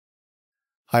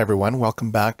Hi everyone,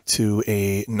 welcome back to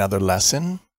another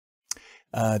lesson.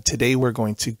 Today we're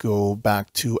going to go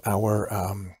back to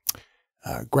our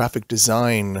graphic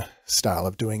design style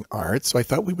of doing art. So I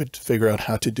thought we would figure out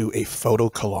how to do a photo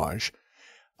collage.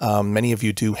 Many of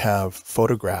you do have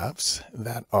photographs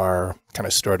that are kind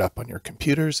of stored up on your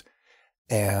computers,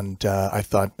 and I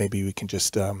thought maybe we can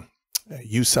just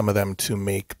use some of them to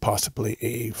make possibly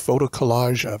a photo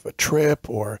collage of a trip,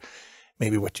 or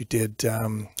maybe what you did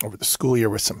over the school year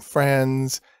with some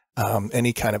friends,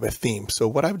 any kind of a theme. So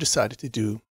what I've decided to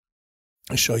do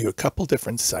is show you a couple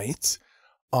different sites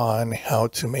on how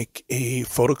to make a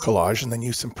photo collage and then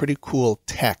use some pretty cool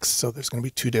text. So there's going to be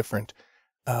two different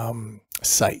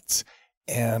sites.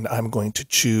 And I'm going to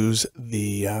choose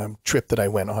the trip that I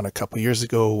went on a couple years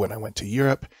ago when I went to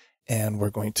Europe, and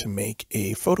we're going to make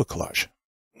a photo collage.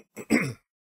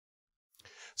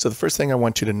 So the first thing I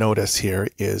want you to notice here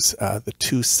is the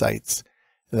two sites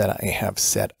that I have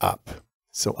set up.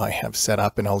 So I have set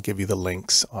up, and I'll give you the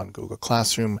links on Google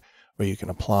Classroom where you can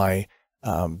apply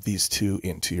these two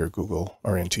into your Google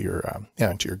or into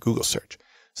your Google search.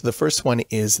 So the first one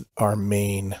is our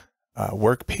main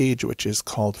work page, which is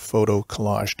called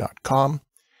photocollage.com.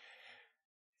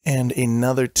 And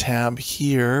another tab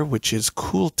here, which is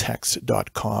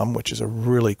cooltext.com, which is a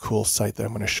really cool site that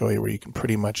I'm going to show you, where you can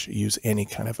pretty much use any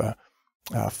kind of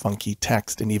a funky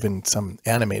text and even some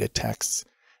animated texts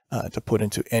to put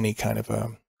into any kind of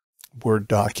a Word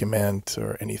document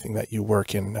or anything that you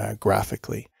work in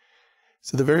graphically.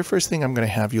 So the very first thing I'm going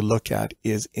to have you look at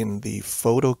is in the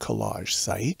photo collage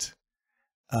site.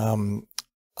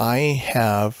 I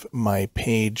have my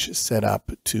page set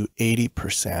up to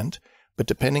 80%. But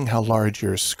depending how large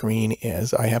your screen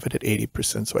is, I have it at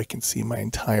 80% so I can see my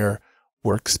entire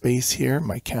workspace here,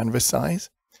 my canvas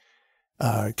size.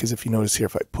 Because if you notice here,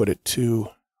 if I put it to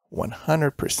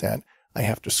 100%, I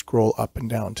have to scroll up and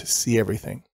down to see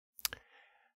everything.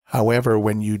 However,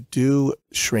 when you do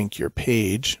shrink your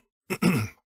page,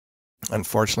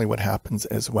 unfortunately what happens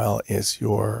as well is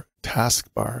your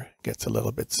taskbar gets a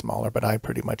little bit smaller, but I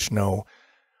pretty much know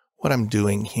what I'm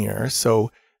doing here. So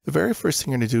the very first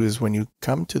thing you're going to do is when you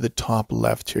come to the top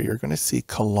left here, you're going to see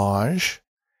collage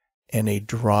and a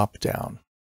drop down.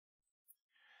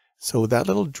 So that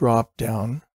little drop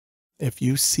down, if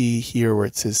you see here where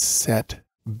it says set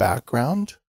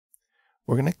background,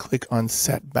 we're going to click on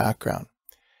set background.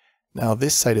 Now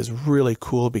this site is really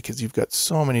cool because you've got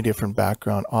so many different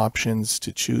background options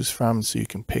to choose from. So you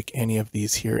can pick any of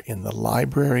these here in the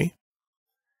library.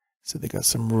 So they got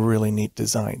some really neat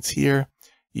designs here.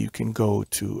 You can go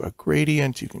to a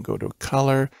gradient, you can go to a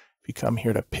color. If you come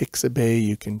here to Pixabay,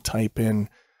 you can type in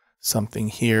something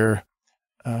here.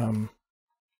 So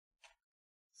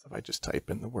if I just type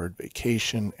in the word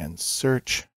vacation and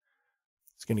search,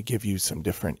 it's going to give you some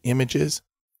different images.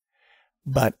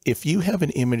 But if you have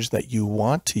an image that you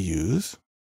want to use,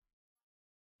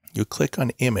 you click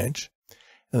on image,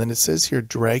 and then it says here,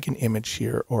 drag an image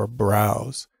here or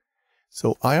browse.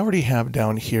 So I already have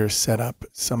down here set up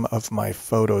some of my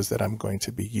photos that I'm going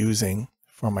to be using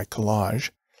for my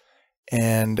collage.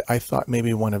 And I thought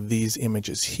maybe one of these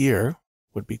images here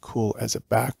would be cool as a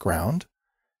background.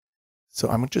 So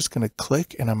I'm just going to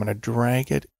click and I'm going to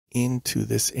drag it into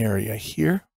this area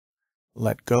here,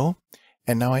 let go.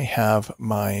 And now I have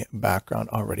my background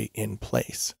already in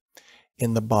place.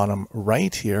 In the bottom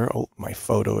right here, oh, my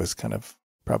photo is kind of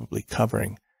probably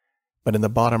covering. But in the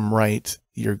bottom right,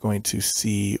 you're going to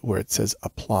see where it says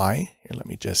apply. Here, let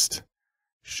me just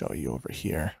show you over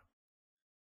here.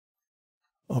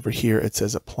 Over here, it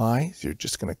says apply. So you're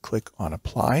just going to click on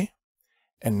apply.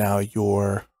 And now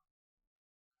your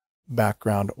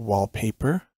background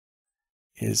wallpaper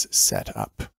is set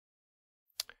up.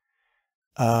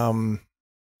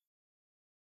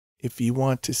 If you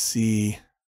want to see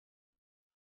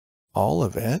all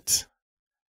of it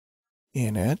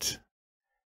in it,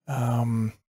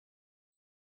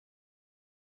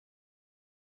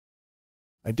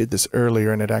 I did this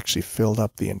earlier and it actually filled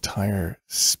up the entire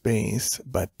space,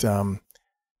 but I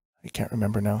can't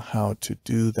remember now how to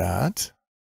do that.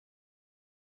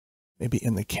 Maybe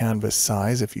in the canvas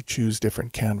size, if you choose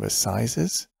different canvas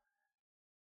sizes,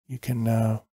 you can,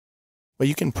 well,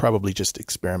 you can probably just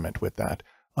experiment with that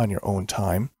on your own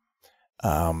time.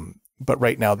 But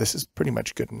right now, this is pretty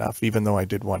much good enough, even though I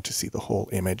did want to see the whole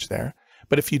image there.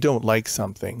 But if you don't like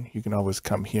something, you can always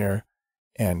come here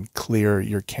and clear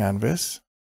your canvas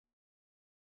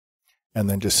and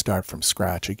then just start from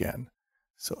scratch again.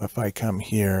 So if I come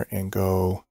here and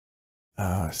go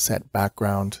set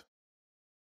background,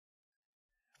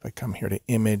 if I come here to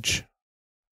image,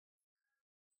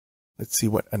 let's see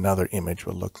what another image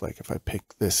will look like if I pick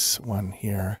this one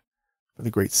here. For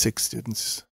the grade 6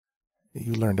 students,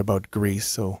 you learned about Greece,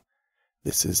 so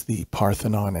this is the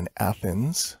Parthenon in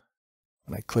Athens.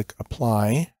 When I click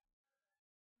apply,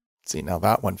 see, now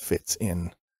that one fits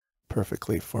in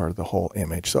perfectly for the whole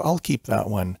image. So I'll keep that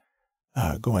one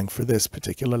going for this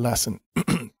particular lesson.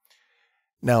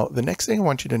 Now, the next thing I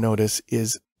want you to notice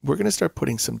is we're going to start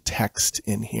putting some text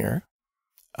in here.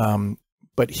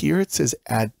 But here it says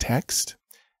add text.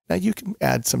 Now you can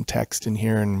add some text in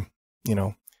here and, you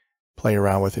know, play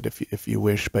around with it if you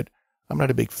wish, but I'm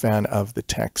not a big fan of the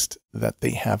text that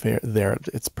they have here there.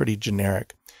 It's pretty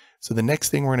generic. So the next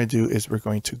thing we're going to do is we're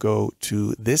going to go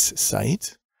to this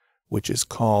site, which is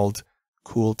called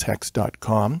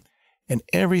cooltext.com. And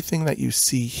everything that you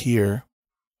see here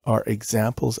are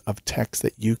examples of text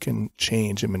that you can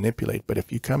change and manipulate. But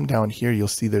if you come down here, you'll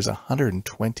see there's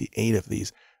 128 of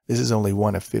these. This is only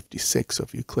one of 56. So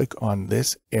if you click on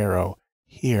this arrow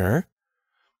here,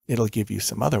 it'll give you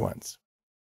some other ones.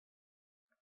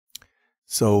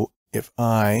 So if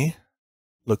I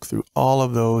look through all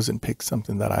of those and pick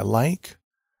something that I like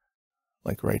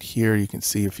right here, you can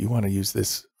see if you want to use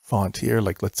this font here,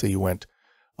 like let's say you went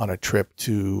on a trip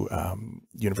to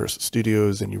Universal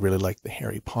Studios and you really like the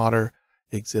Harry Potter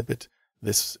exhibit.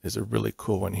 This is a really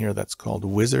cool one here that's called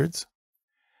Wizards.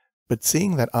 But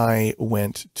seeing that I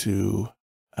went to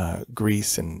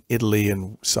Greece and Italy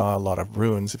and saw a lot of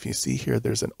ruins, if you see here,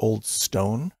 there's an old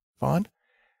stone font.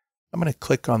 I'm going to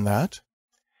click on that.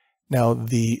 Now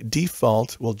the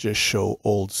default will just show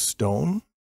old stone.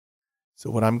 So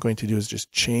what I'm going to do is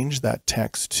just change that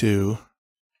text to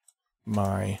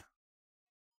my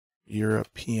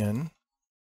European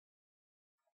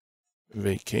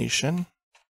vacation.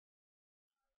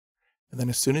 And then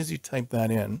as soon as you type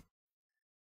that in,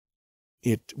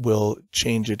 it will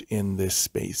change it in this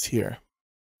space here.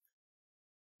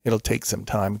 It'll take some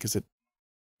time because it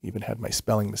even had my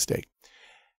spelling mistake.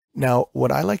 Now,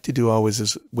 what I like to do always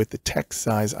is with the text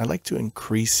size, I like to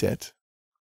increase it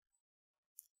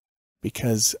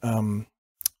because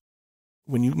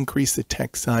when you increase the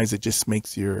text size, it just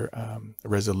makes your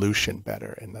resolution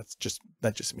better. And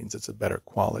that just means it's a better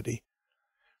quality.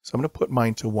 So I'm going to put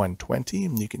mine to 120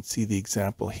 and you can see the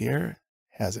example here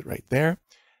has it right there.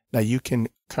 Now you can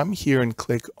come here and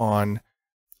click on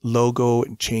logo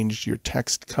and change your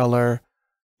text color.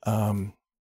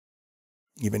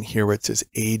 Even here where it says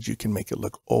age, you can make it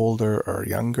look older or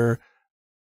younger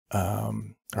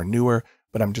or newer,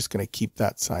 but I'm just going to keep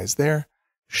that size there.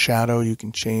 Shadow, you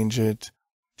can change it.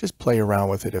 Just play around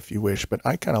with it if you wish, but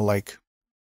I kind of like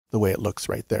the way it looks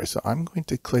right there. So I'm going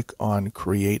to click on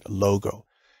create logo.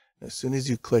 As soon as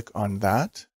you click on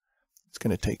that, it's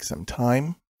going to take some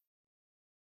time.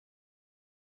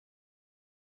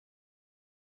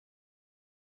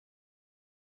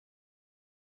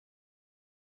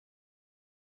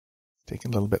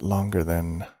 Taking a little bit longer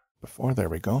than before. There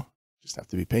we go. Just have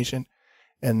to be patient.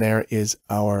 And there is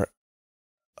our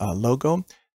logo.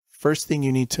 First thing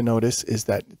you need to notice is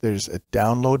that there's a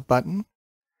download button.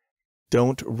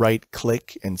 Don't right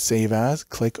click and save as.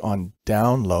 Click on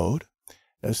download.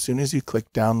 As soon as you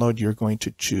click download, you're going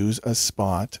to choose a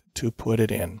spot to put it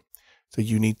in. So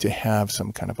you need to have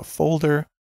some kind of a folder.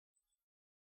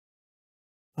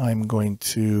 I'm going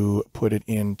to put it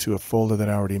into a folder that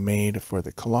I already made for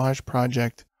the collage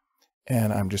project.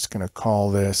 And I'm just going to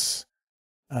call this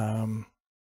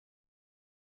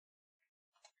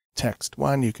text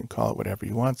 1. You can call it whatever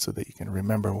you want so that you can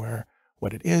remember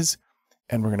what it is.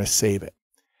 And we're going to save it.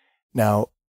 Now,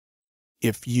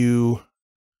 if you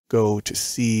go to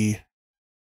see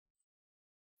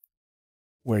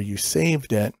where you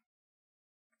saved it,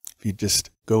 if you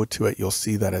just go to it, you'll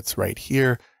see that it's right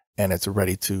here. And it's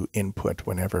ready to input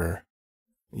whenever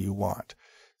you want.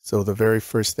 So the very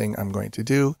first thing I'm going to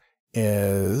do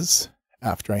is,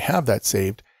 after I have that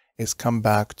saved, is come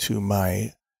back to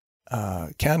my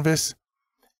canvas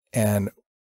and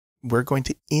we're going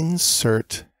to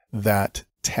insert that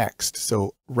text.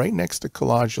 So right next to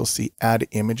collage, you'll see add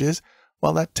images.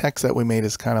 Well, that text that we made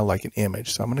is kind of like an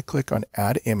image. So I'm going to click on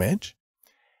add image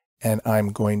and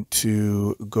I'm going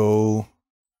to go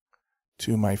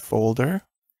to my folder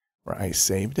where I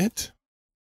saved it.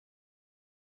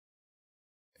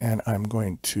 And I'm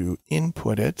going to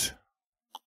input it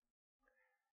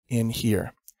in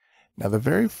here. Now the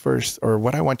very first, or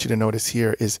what I want you to notice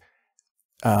here is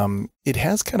it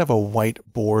has kind of a white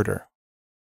border.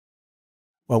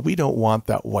 Well, we don't want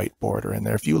that white border in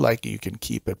there. If you like it, you can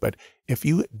keep it. But if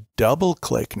you double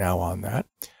click now on that,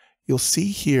 you'll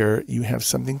see here you have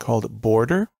something called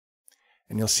border.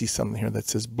 And you'll see something here that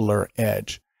says blur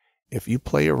edge. if you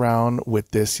play around with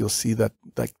this, you'll see that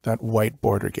like that white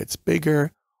border gets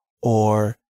bigger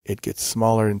or it gets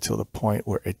smaller until the point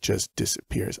where it just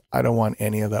disappears. I don't want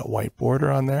any of that white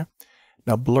border on there.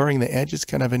 Now, blurring the edge is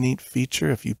kind of a neat feature.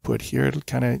 If you put here, it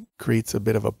kind of creates a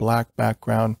bit of a black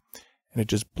background and it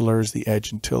just blurs the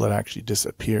edge until it actually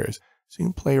disappears. So you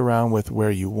can play around with where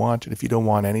you want it. If you don't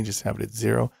want any, just have it at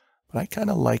 0. But I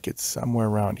kind of like it somewhere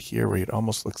around here where it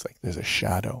almost looks like there's a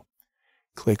shadow.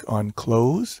 Click on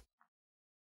Close.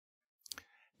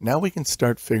 Now we can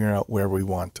start figuring out where we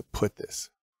want to put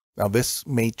this. Now this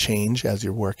may change as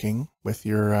you're working with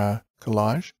your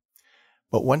collage.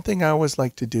 But one thing I always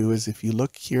like to do is if you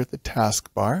look here at the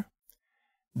taskbar,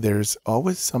 there's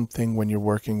always something when you're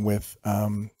working with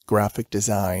graphic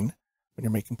design, when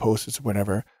you're making posters or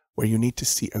whatever, where you need to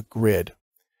see a grid.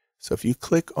 So if you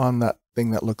click on that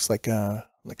thing that looks like a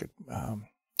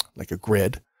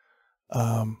grid,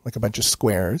 like a bunch of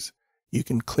squares, you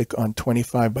can click on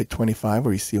 25 by 25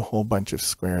 where you see a whole bunch of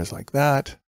squares like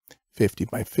that, 50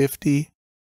 by 50,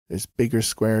 there's bigger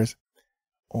squares,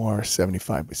 or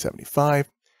 75 by 75.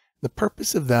 The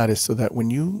purpose of that is so that when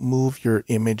you move your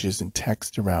images and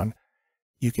text around,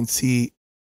 you can see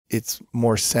it's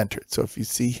more centered. So if you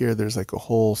see here, there's like a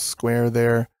whole square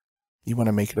there. You want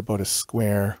to make it about a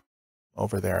square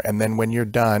over there. And then when you're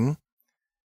done,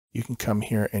 you can come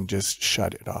here and just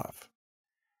shut it off.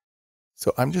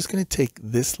 So I'm just going to take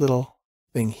this little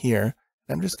thing here.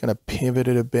 And I'm just going to pivot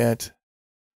it a bit.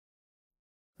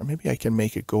 Or maybe I can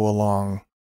make it go along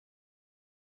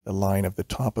the line of the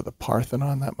top of the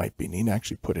Parthenon. That might be neat.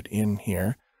 Actually put it in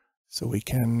here so we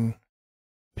can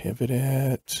pivot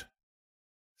it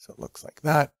so it looks like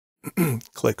that.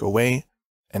 Click away,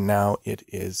 and now it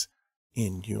is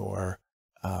in your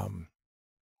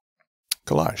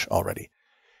collage already.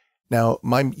 Now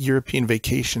my European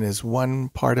vacation is one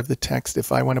part of the text.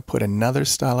 If I want to put another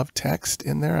style of text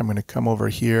in there, I'm going to come over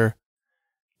here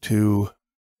to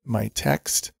my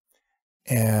text,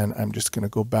 and I'm just going to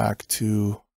go back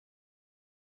to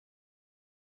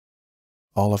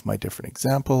all of my different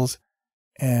examples,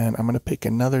 and I'm going to pick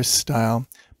another style.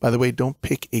 By the way, don't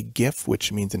pick a GIF,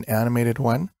 which means an animated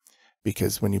one,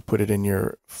 because when you put it in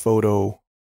your photo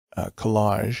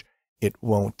collage, it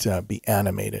won't be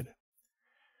animated.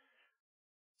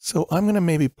 So I'm going to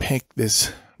maybe pick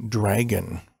this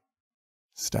dragon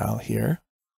style here.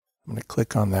 I'm going to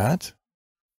click on that,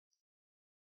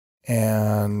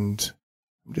 and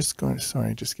I'm just going to,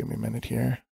 sorry, just give me a minute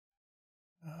here.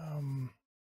 I'm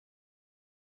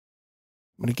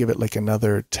going to give it like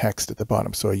another text at the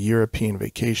bottom. So a European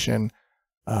vacation.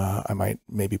 I might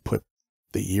maybe put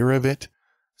the year of it.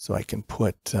 So I can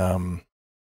put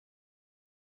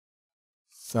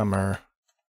summer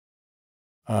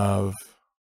of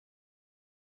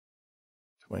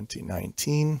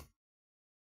 2019.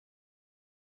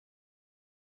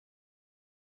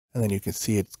 And then you can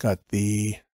see it's got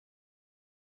the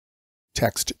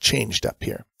text changed up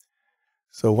here.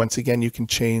 So once again, you can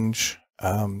change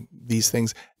these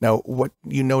things. Now, what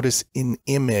you notice in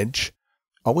image,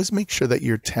 always make sure that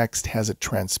your text has a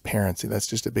transparency. That's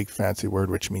just a big fancy word,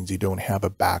 which means you don't have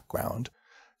a background.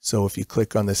 So if you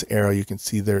click on this arrow, you can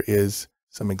see there is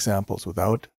some examples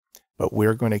without, but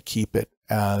we're going to keep it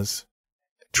as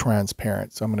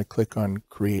transparent. So I'm going to click on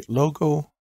Create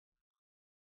Logo,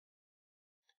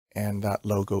 and that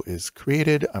logo is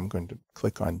created. I'm going to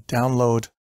click on Download,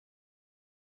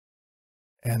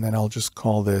 and then I'll just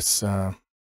call this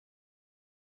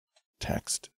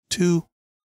text 2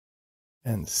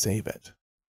 and save it.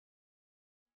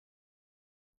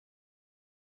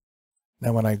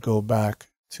 Now when I go back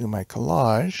to my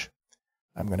collage,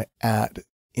 I'm going to add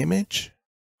image,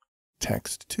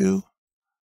 text 2,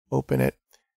 open it,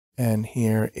 and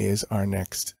here is our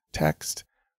next text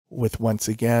with, once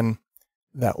again,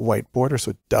 that white border.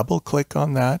 So double click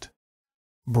on that,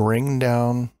 bring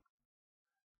down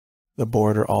the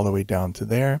border all the way down to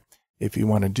there. If you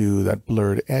want to do that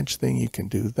blurred edge thing, you can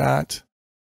do that.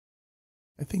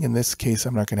 I think in this case,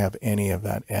 I'm not going to have any of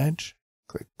that edge.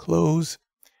 Click Close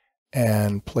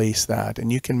and place that.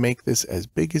 And you can make this as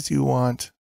big as you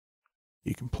want.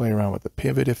 You can play around with the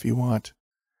pivot if you want.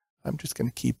 I'm just going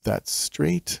to keep that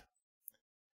straight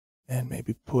and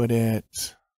maybe put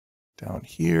it down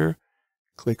here.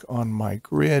 Click on my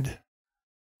grid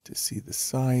to see the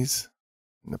size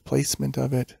and the placement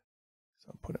of it. So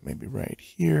I'll put it maybe right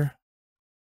here.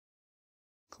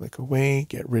 Click away,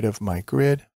 get rid of my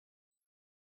grid.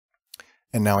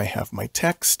 And now I have my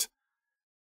text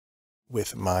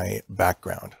with my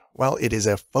background. Well, it is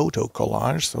a photo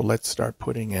collage, so let's start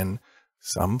putting in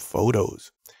some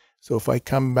photos. So if I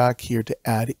come back here to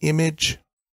add image,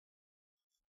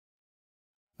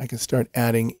 I can start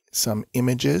adding some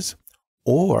images,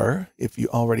 or if you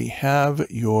already have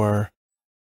your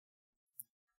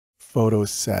photos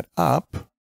set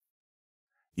up,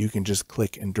 you can just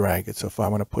click and drag it. So if I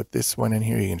want to put this one in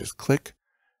here, you can just click,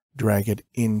 drag it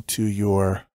into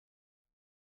your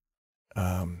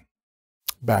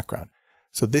background.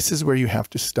 So this is where you have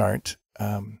to start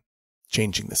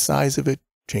changing the size of it,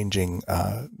 changing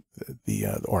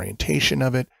the orientation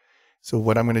of it. So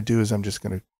what I'm going to do is I'm just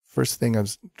going to, first thing I'm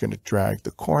going to drag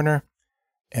the corner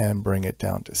and bring it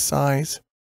down to size.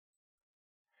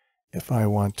 If I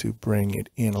want to bring it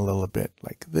in a little bit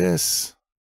like this,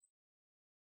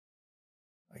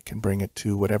 I can bring it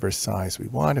to whatever size we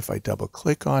want. If I double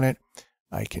click on it,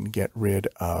 I can get rid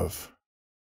of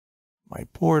my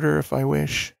border if I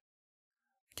wish.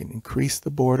 I can increase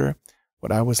the border.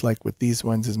 What I always like with these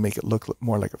ones is make it look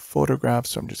more like a photograph.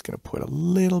 So I'm just going to put a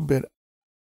little bit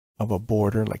of a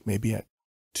border, like maybe at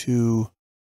 2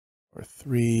 or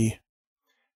 3.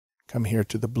 Come here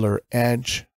to the blur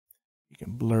edge. You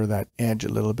can blur that edge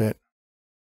a little bit.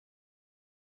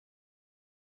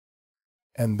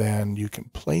 And then you can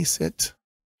place it.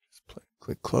 Just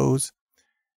click close.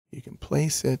 You can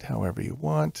place it however you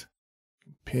want. You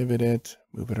can pivot it,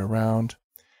 move it around.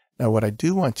 Now what I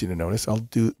do want you to notice, I'll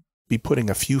be putting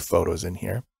a few photos in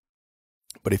here.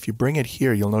 But if you bring it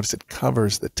here, you'll notice it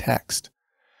covers the text.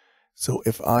 So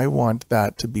if I want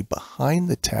that to be behind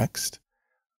the text,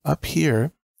 up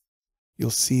here, you'll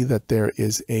see that there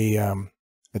is a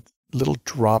little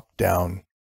drop down.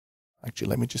 Actually,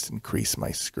 let me just increase my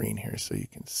screen here so you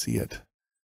can see it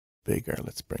bigger.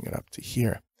 Let's bring it up to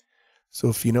here. So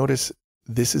if you notice,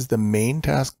 this is the main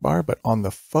taskbar, but on the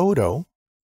photo,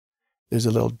 there's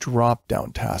a little drop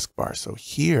down taskbar. So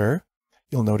here,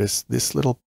 you'll notice this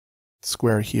little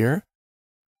square here,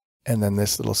 and then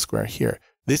this little square here.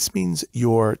 This means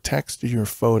your text or your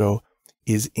photo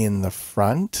is in the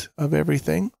front of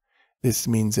everything. This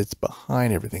means it's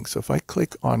behind everything. So if I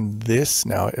click on this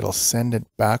now, it'll send it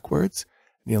backwards.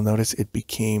 And you'll notice it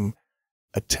became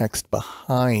a text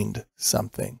behind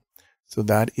something. So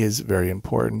that is very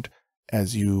important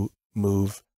as you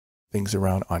move things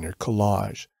around on your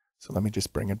collage. So let me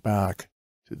just bring it back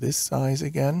to this size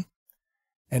again.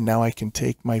 And now I can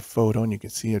take my photo, and you can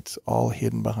see it's all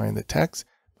hidden behind the text.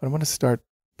 But I want to start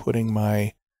putting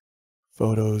my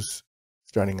photos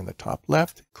starting in the top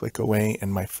left, click away,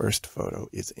 and my first photo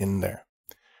is in there.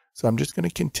 So I'm just going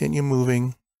to continue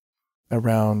moving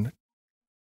around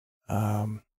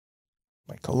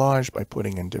my collage by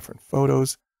putting in different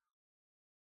photos,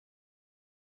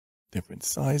 different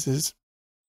sizes.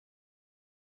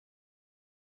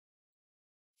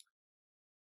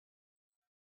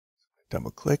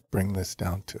 Double click, bring this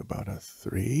down to about a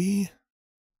 3.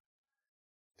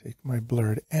 Take my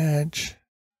blurred edge,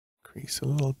 increase a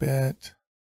little bit.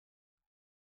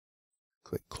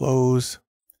 Click close.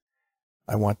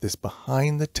 I want this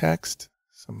behind the text,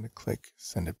 so I'm going to click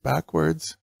send it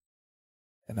backwards.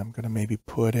 And I'm going to maybe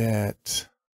put it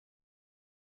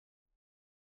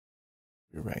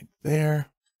right there.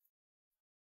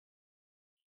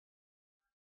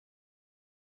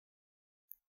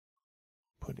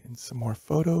 Put in some more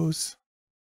photos.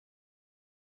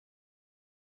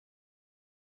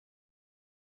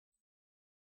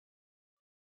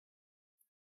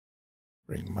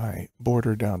 Bring my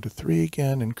border down to 3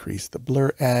 again, increase the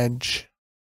blur edge.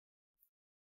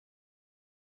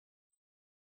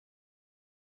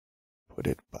 Put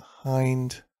it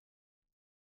behind.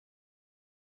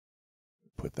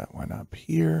 Put that one up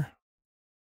here.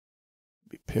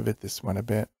 Maybe pivot this one a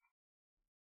bit.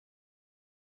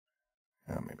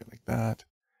 Maybe like that.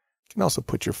 You can also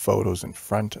put your photos in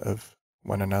front of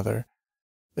one another.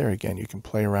 There again, you can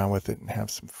play around with it and have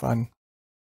some fun.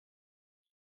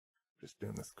 Just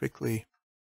doing this quickly.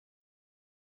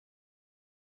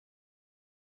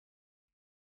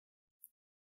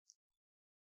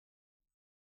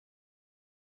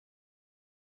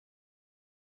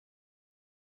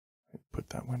 Put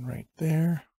that one right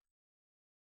there.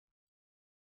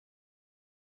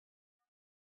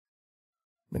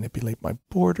 Manipulate my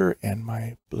border and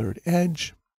my blurred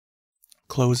edge.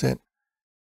 Close it.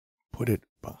 Put it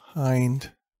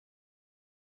behind.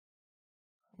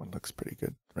 One looks pretty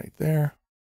good right there.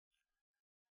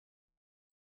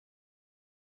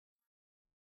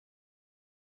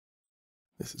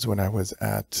 This is when I was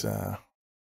at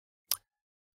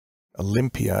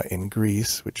Olympia in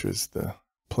Greece, which was the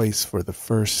place for the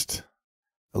first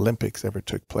Olympics ever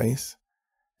took place.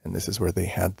 And this is where they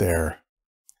had their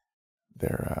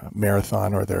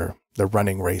marathon or their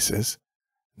running races.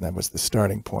 And that was the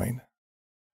starting point.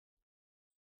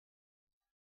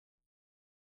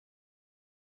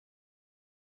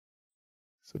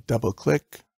 So double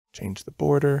click, change the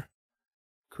border,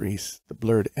 increase the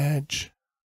blurred edge.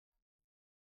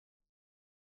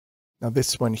 Now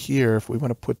this one here, if we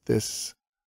want to put this,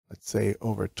 let's say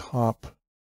over top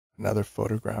another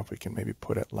photograph, we can maybe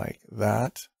put it like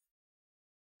that.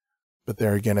 But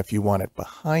there again, if you want it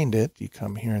behind it, you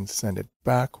come here and send it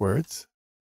backwards.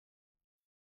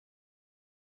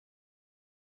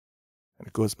 And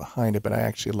it goes behind it, but I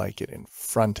actually like it in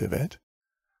front of it.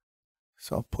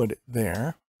 So I'll put it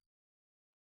there.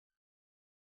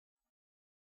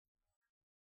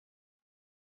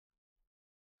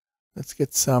 Let's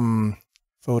get some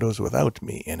photos without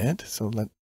me in it. So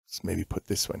let's maybe put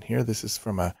this one here. This is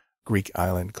from a Greek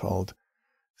island called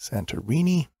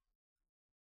Santorini.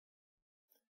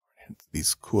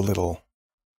 These cool little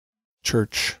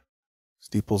church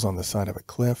steeples on the side of a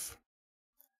cliff.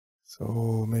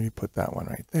 So maybe put that one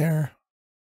right there.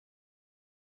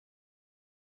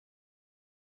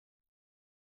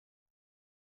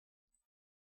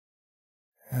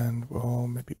 And we'll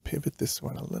maybe pivot this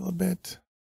one a little bit.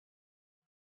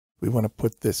 We want to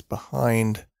put this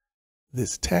behind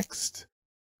this text.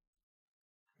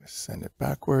 Send it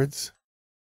backwards.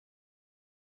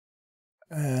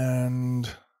 And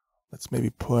let's maybe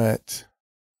put,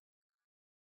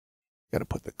 got to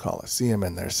put the Colosseum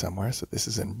in there somewhere. So this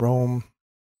is in Rome.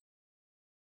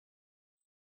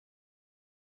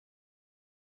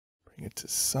 Bring it to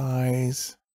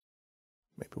size.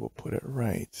 Maybe we'll put it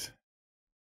right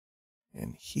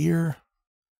in here.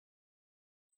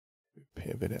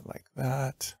 Pivot it like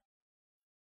that.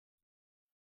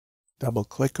 Double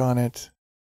click on it.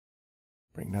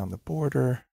 Bring down the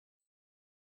border.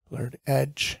 Blurred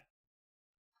edge.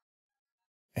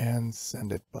 And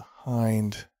send it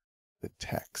behind the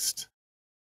text.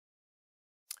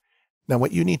 Now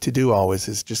what you need to do always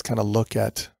is just kind of look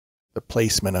at the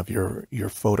placement of your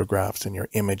photographs and your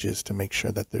images to make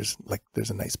sure that there's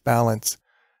a nice balance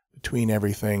between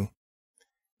everything.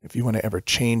 If you want to ever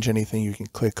change anything, you can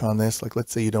click on this. Like,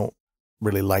 let's say you don't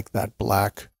really like that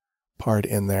black part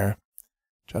in there,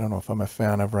 which I don't know if I'm a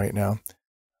fan of right now.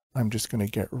 I'm just going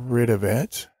to get rid of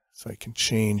it so I can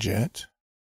change it.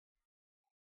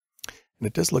 And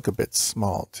it does look a bit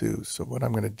small too. So what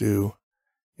I'm going to do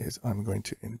is I'm going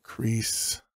to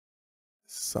increase the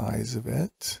size of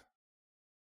it.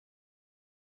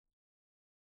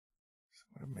 So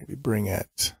I'm going to maybe bring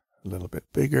it a little bit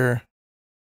bigger.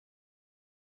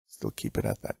 Still keep it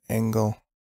at that angle.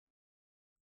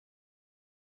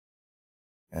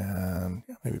 And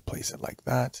maybe place it like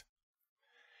that.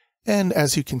 And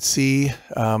as you can see,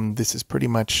 this is pretty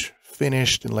much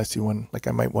finished unless you want, like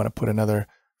I might want to put another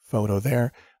photo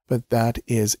there, but that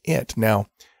is it. Now,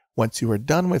 once you are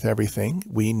done with everything,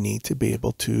 we need to be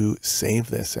able to save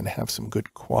this and have some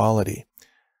good quality.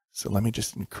 So let me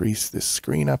just increase this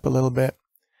screen up a little bit.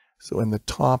 So in the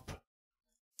top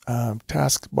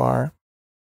taskbar,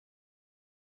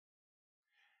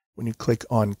 when you click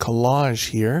on Collage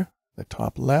here, the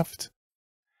top left,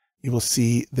 you will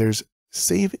see there's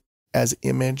Save as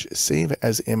Image, Save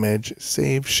as Image,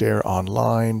 Save, Share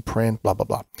Online, Print, blah, blah,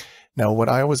 blah. Now, what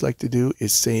I always like to do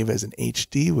is save as an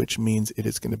HD, which means it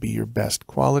is going to be your best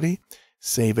quality.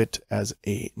 Save it as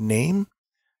a name.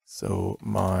 So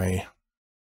my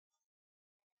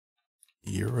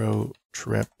Euro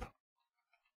trip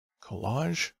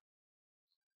collage.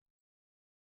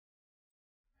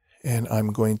 And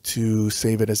I'm going to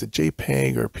save it as a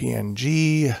JPEG or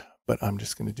PNG, but I'm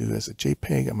just going to do it as a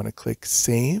JPEG. I'm going to click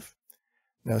Save.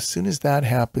 Now, as soon as that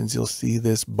happens, you'll see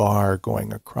this bar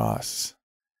going across.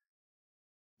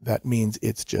 That means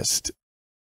it's just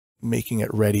making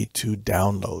it ready to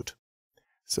download.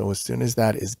 So as soon as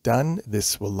that is done,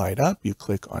 this will light up. You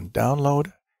click on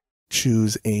Download,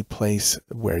 choose a place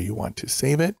where you want to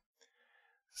save it.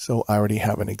 So I already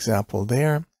have an example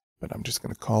there, but I'm just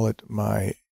going to call it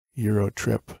my Euro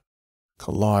trip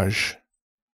collage.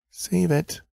 Save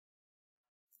it.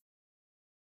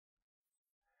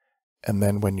 And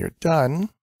then when you're done,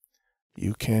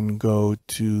 you can go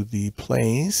to the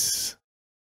place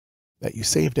that you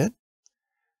saved it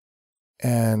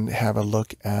and have a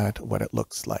look at what it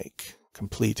looks like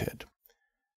completed.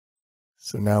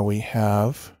 So now we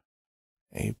have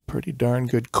a pretty darn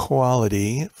good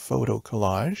quality photo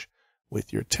collage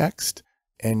with your text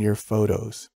and your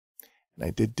photos. And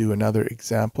I did do another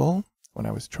example when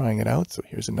I was trying it out. So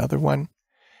here's another one.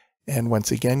 And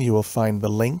once again, you will find the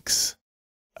links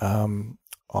on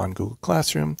Google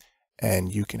Classroom,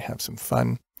 and you can have some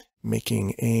fun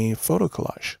making a photo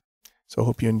collage. So I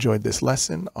hope you enjoyed this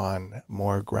lesson on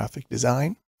more graphic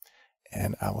design,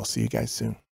 and I will see you guys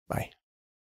soon. Bye.